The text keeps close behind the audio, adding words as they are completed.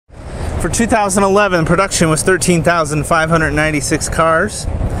For 2011, production was 13,596 cars.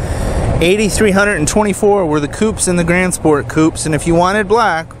 8,324 were the coupes and the Grand Sport coupes, and if you wanted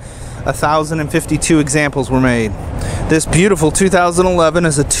black, 1,052 examples were made. This beautiful 2011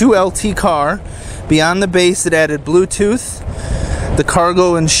 is a 2LT car. Beyond the base, it added Bluetooth, the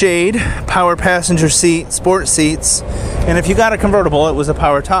cargo and shade, power passenger seat, sport seats, and if you got a convertible, it was a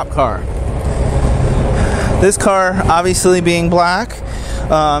power top car. This car, obviously being black,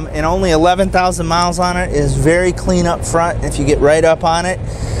 and only 11,000 miles on it, is very clean up front if you get right up on it.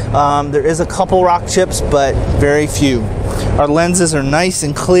 There is a couple rock chips, but very few. Our lenses are nice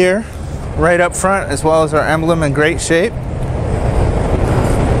and clear right up front, as well as our emblem in great shape.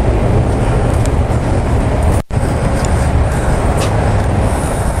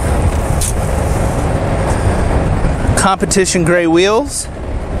 Competition gray wheels.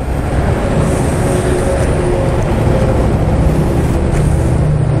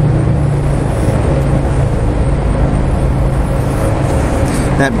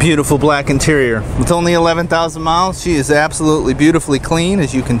 That beautiful black interior. With only 11,000 miles, she is absolutely beautifully clean,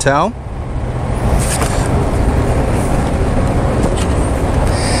 as you can tell.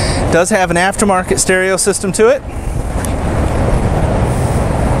 Does have an aftermarket stereo system to it.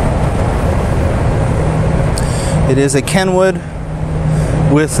 It is a Kenwood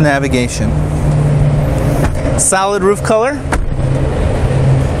with navigation. Solid roof color.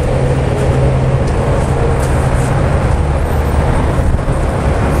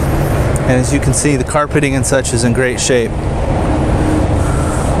 And as you can see, the carpeting and such is in great shape.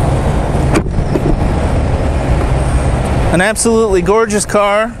 An absolutely gorgeous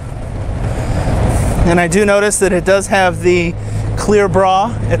car. And I do notice that it does have the clear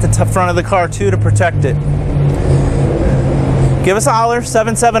bra at the front of the car too to protect it. Give us a holler,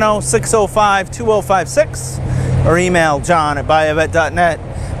 770-605-2056, or email john@buyavette.net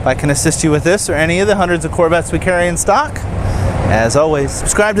if I can assist you with this or any of the hundreds of Corvettes we carry in stock. As always,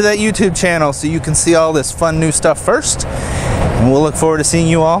 subscribe to that YouTube channel so you can see all this fun new stuff first, and we'll look forward to seeing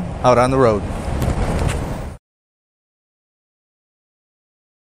you all out on the road.